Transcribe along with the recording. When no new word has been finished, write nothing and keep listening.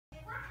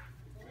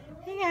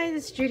guys,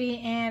 it's Judy,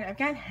 and I've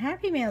got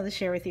Happy Mail to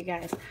share with you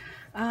guys.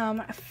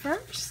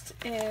 First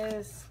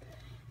is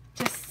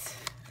just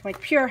like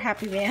pure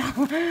Happy Mail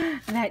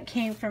that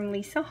came from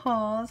Lisa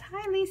Halls.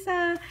 Hi,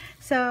 Lisa.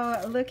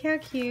 So look how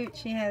cute.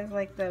 She has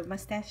like the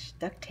mustache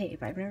duct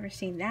tape. I've never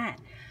seen that.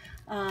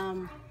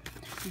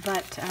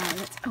 Let's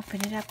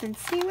open it up and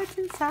see what's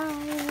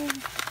inside.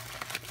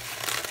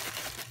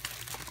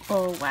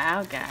 Oh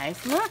wow,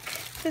 guys, look.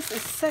 This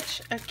is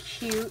such a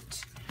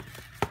cute,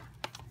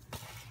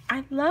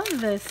 I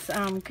love this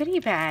goodie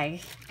bag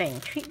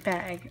thing, treat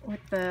bag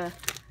with the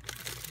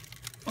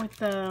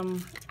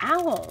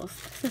owls.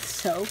 This is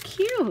so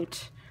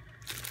cute.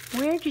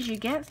 Where did you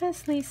get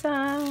this,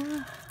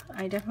 Lisa?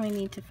 I definitely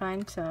need to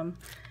find some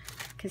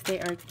because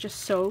they are just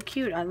so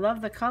cute. I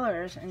love the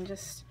colors and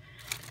just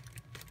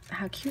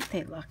how cute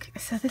they look.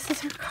 So this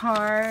is her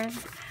card.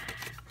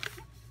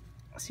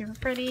 Super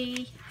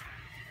pretty.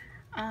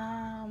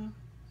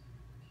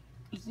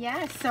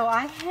 Yeah, so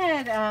I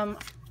had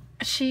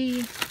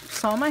she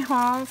saw my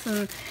hauls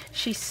and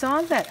she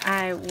saw that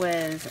I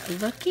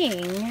was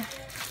looking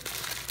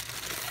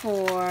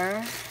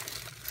for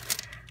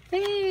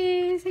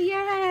these.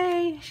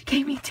 Yay! She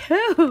gave me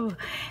two.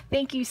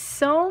 Thank you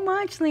so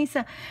much,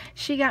 Lisa.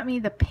 She got me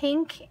the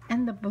pink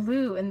and the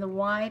blue in the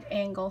wide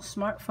angle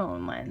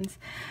smartphone lens.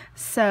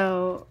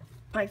 So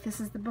like this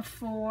is the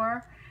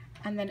before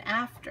and then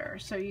after.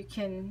 So you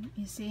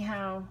see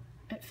how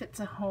it fits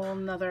a whole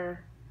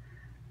nother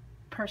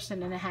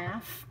person and a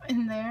half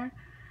in there.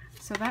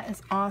 So that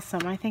is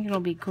awesome. I think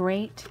it'll be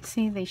great.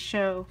 See, they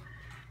show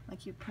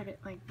like you put it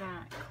like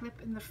that,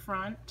 clip in the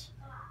front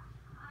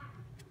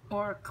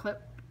or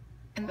clip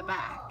in the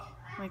back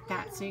like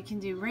that. So you can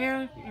do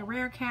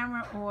rear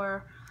camera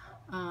or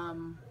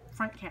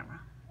front camera.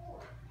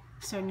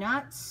 So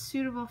not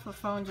suitable for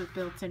phones with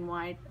built-in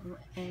wide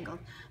angle.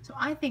 So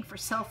I think for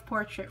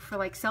self-portrait, for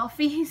like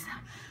selfies,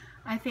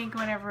 I think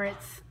whenever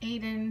it's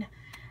Aiden,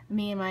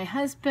 me and my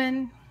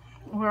husband,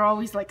 we're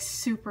always like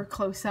super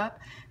close up.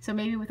 So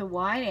maybe with a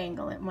wide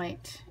angle, it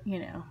might, you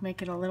know,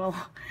 make it a little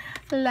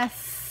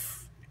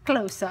less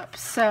close up.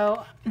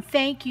 So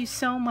thank you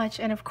so much.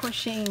 And of course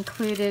she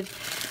included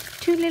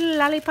two little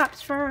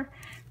lollipops for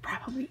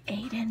probably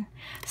Aiden.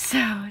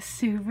 So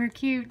super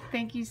cute.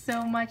 Thank you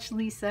so much,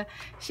 Lisa.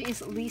 She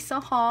is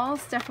Lisa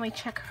Halls. Definitely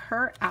check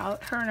her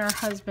out. Her and her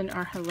husband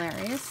are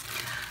hilarious.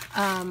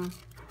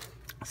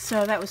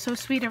 So that was so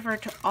sweet of her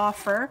to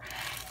offer.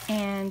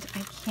 And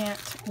I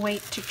can't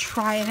wait to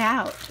try it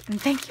out.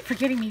 And thank you for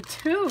getting me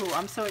two.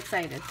 I'm so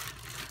excited.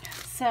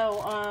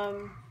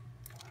 So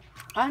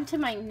on to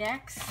my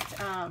next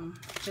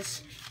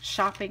just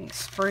shopping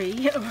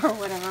spree or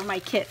whatever, my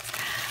kits.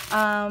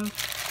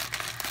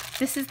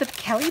 This is the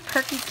Kelley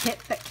Purkey kit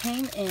that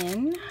came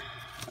in.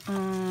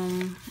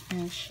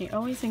 And she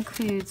always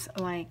includes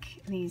like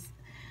these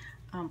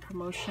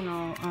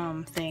promotional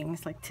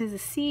things like 'tis the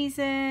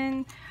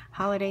season,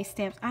 holiday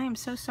stamps. I am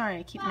so sorry,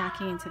 I keep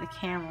knocking into the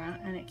camera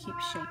and it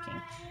keeps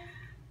shaking.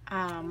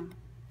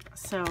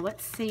 So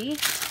let's see.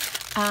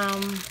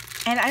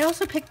 And I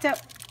also picked up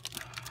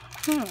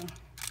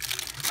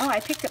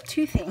I picked up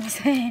two things.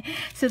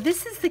 So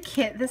this is the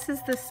kit. This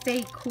is the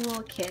Stay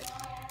Cool kit.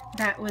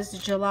 That was the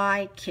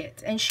July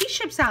kit, and she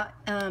ships out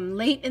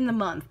late in the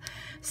month,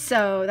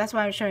 so that's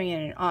why I'm showing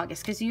it in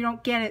August, because you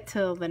don't get it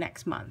till the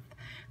next month.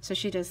 So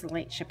she does the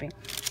late shipping.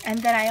 And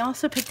then I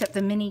also picked up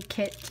the mini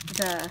kit,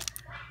 the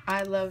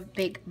I Love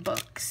Big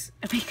Books,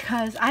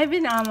 because I've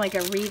been on like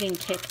a reading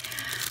kick.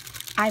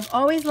 I've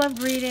always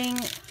loved reading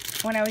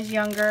when I was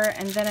younger,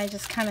 and then I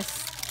just kind of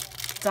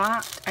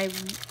stopped. I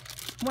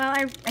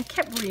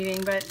kept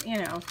reading, but you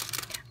know,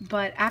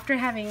 but after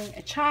having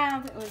a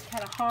child, it was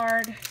kind of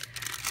hard.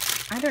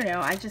 I don't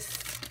know, I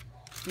just,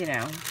 you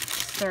know,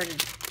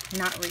 started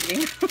not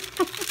reading,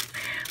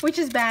 which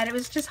is bad. It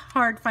was just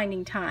hard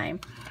finding time.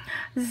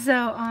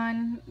 So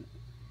on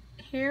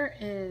here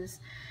is,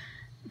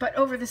 but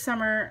over the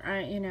summer,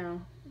 you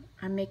know,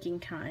 I'm making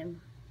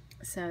time.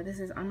 So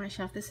this is on my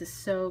shelf. This is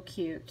so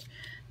cute,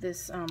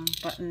 this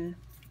button.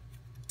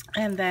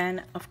 And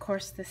then, of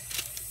course, this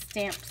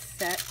stamp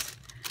set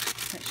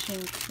that she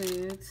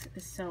includes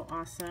is so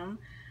awesome.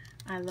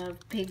 I love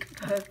big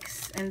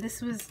books, and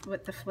this was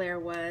what the flare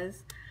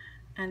was.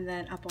 And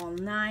then Up All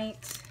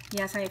Night.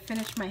 Yes, I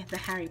finished the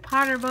Harry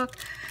Potter book.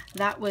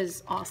 That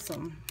was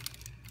awesome,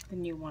 the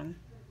new one.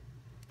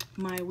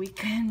 My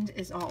weekend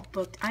is all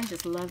booked. I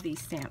just love these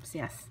stamps,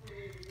 yes.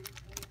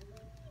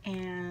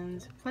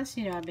 And plus,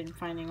 you know, I've been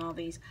finding all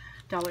these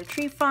Dollar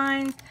Tree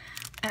finds,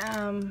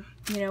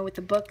 you know, with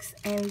the books.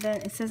 And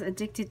then it says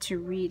Addicted to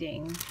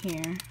Reading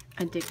here.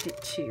 Addicted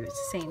to,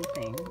 it's the same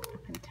thing.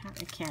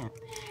 I can't.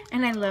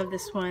 And I love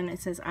this one. It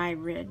says I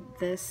read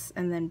this,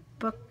 and then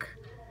book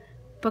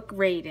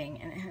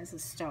rating, and it has the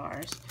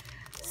stars.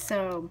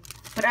 So,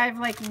 but I've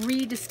like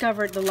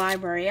rediscovered the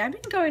library. I've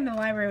been going to the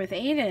library with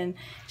Aiden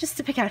just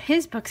to pick out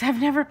his books. I've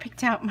never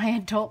picked out my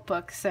adult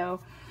books, so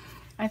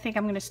I think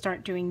I'm going to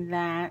start doing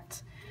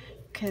that,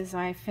 because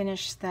I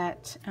finished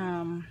that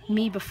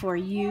Me Before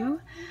You,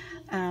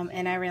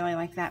 and I really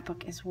like that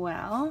book as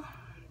well.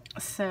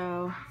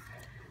 So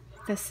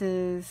this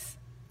is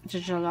the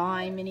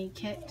July mini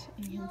kit,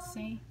 you can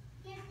see.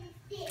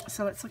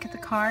 So let's look at the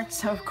cards.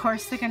 So of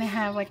course they're going to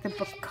have like the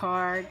book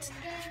cards,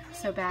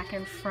 so back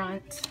and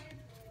front.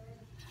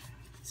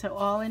 So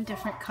all in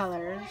different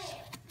colors,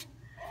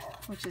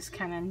 which is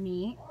kind of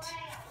neat.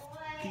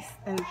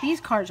 And these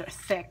cards are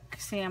thick.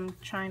 See, I'm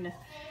trying to...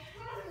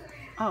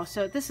 Oh,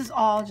 so this is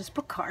all just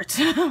book cards.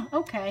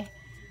 Okay.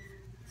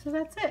 So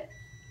that's it.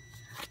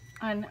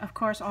 And of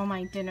course all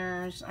my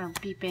dinners are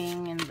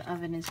beeping and the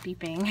oven is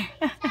beeping.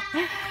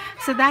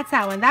 So that's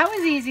that one. That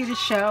was easy to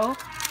show.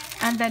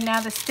 And then now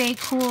the Stay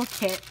Cool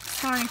kit.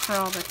 Sorry for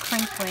all the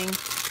crinkling.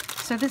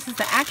 So this is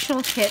the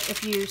actual kit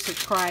if you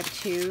subscribe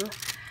to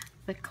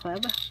the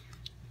club.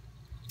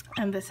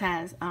 And this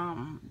has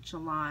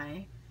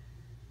July.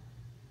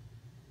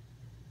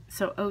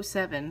 So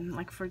 07,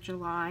 like for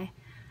July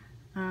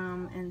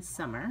and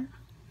summer.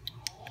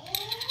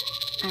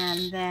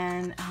 And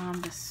then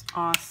this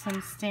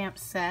awesome stamp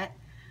set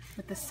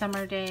with the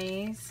summer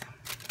days.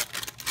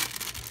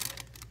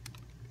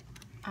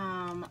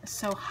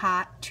 So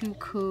hot, too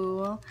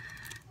cool.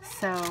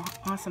 So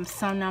awesome,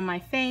 sun on my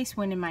face,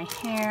 wind in my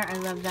hair. I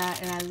love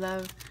that. And I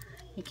love,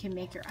 you can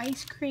make your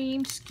ice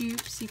cream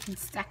scoops. You can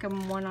stack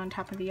them one on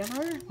top of the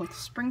other with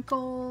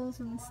sprinkles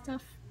and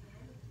stuff.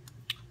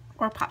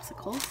 Or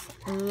popsicles.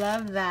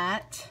 Love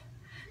that.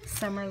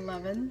 Summer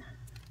lovin'.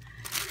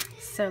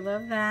 So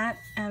love that.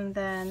 And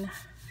then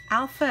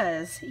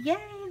alphas. Yay,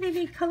 they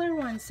made color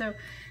ones. So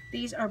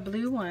these are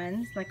blue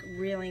ones, like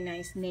really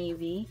nice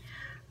navy.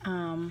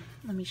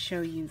 Let me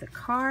show you the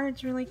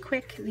cards really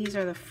quick. These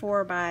are the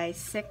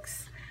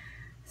 4x6.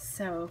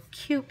 So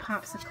cute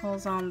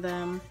popsicles on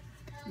them.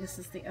 This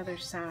is the other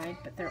side,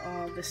 but they're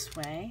all this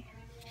way.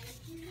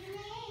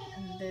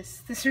 And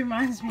this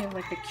reminds me of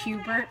like the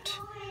Q*bert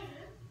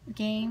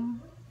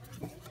game,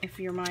 if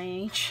you're my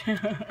age.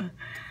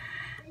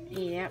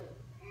 Yep.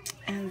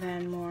 And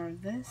then more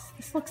of this.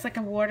 This looks like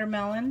a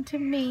watermelon to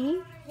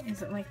me.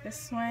 Is it like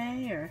this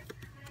way or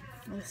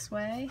this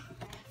way?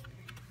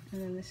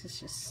 And then this is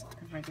just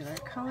regular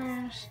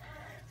colors.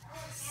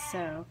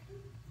 So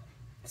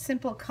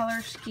simple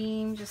color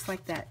scheme, just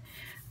like that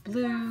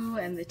blue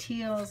and the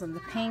teals and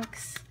the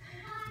pinks,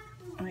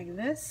 like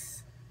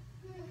this.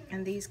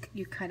 And these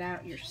you cut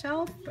out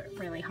yourself, but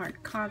really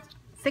hard card,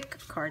 thick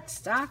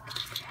cardstock.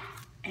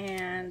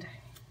 And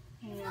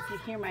you know, if you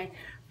hear my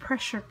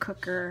pressure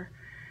cooker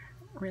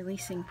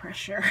releasing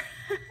pressure,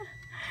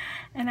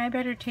 and I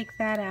better take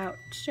that out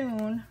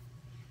soon.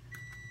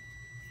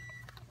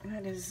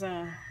 That is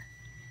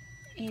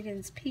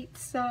Aiden's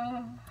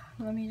pizza.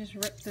 Let me just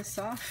rip this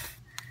off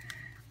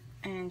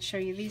and show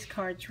you these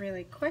cards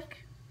really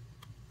quick.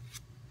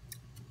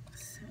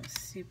 So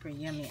super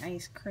yummy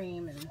ice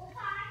cream and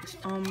this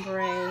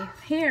ombre.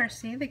 Here,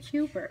 see the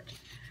Q*bert.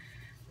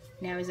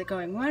 Now is it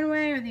going one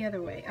way or the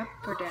other way? Up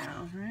or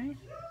down, right?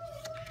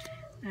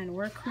 And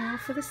we're cool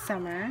for the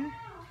summer.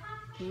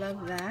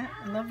 Love that.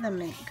 Love the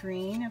mint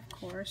green, of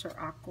course, or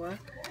aqua.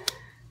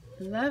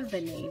 Love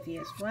the navy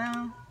as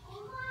well.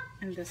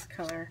 And this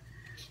color,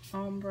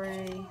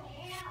 ombre.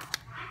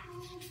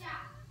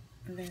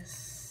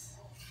 This.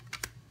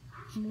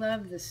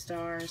 Love the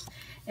stars.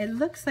 It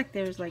looks like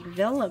there's like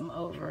vellum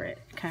over it,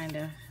 kind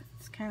of.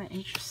 It's kind of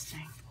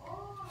interesting.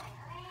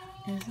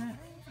 Is it?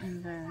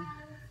 And then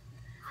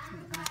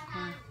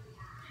aqua.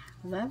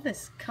 Love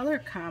this color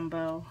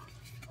combo.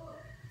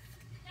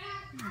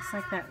 It's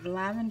like that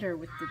lavender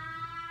with the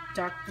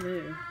dark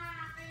blue.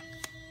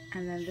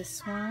 And then this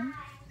one.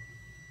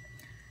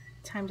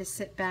 Time to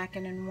sit back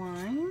and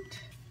unwind.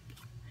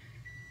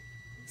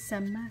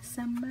 Summer,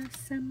 summer,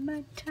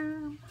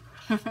 summertime.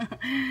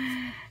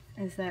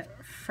 Is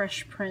that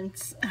Fresh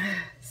Prince?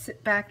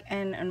 Sit back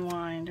and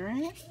unwind,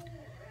 right?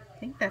 I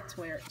think that's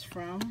where it's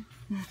from.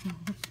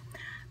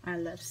 I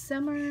love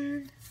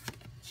summer.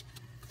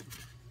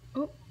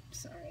 Oh,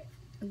 sorry.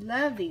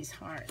 Love these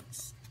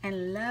hearts.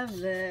 And love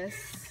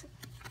this.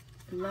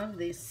 Love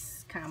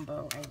this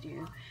combo, I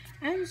do.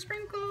 And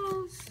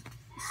sprinkles.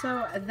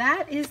 So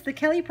that is the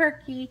Kelley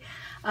Purkey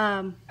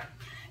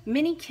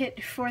mini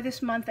kit for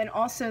this month, and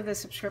also the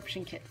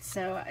subscription kit.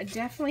 So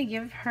definitely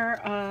give her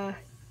a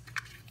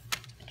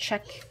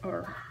check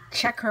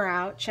her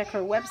out, check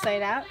her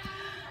website out.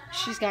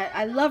 She's got,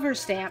 I love her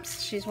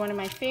stamps. She's one of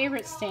my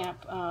favorite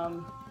stamp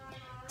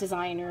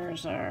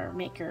designers or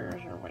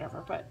makers or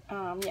whatever. But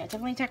yeah,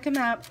 definitely check them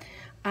out.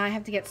 I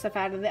have to get stuff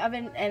out of the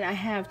oven, and I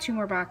have 2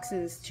 more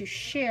boxes to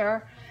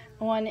share.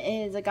 One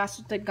is the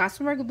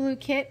Gospel Blue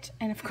kit,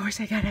 and of course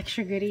I got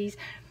extra goodies,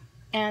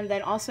 and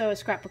then also a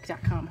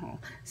scrapbook.com haul.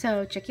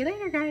 So check you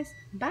later, guys.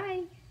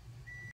 Bye.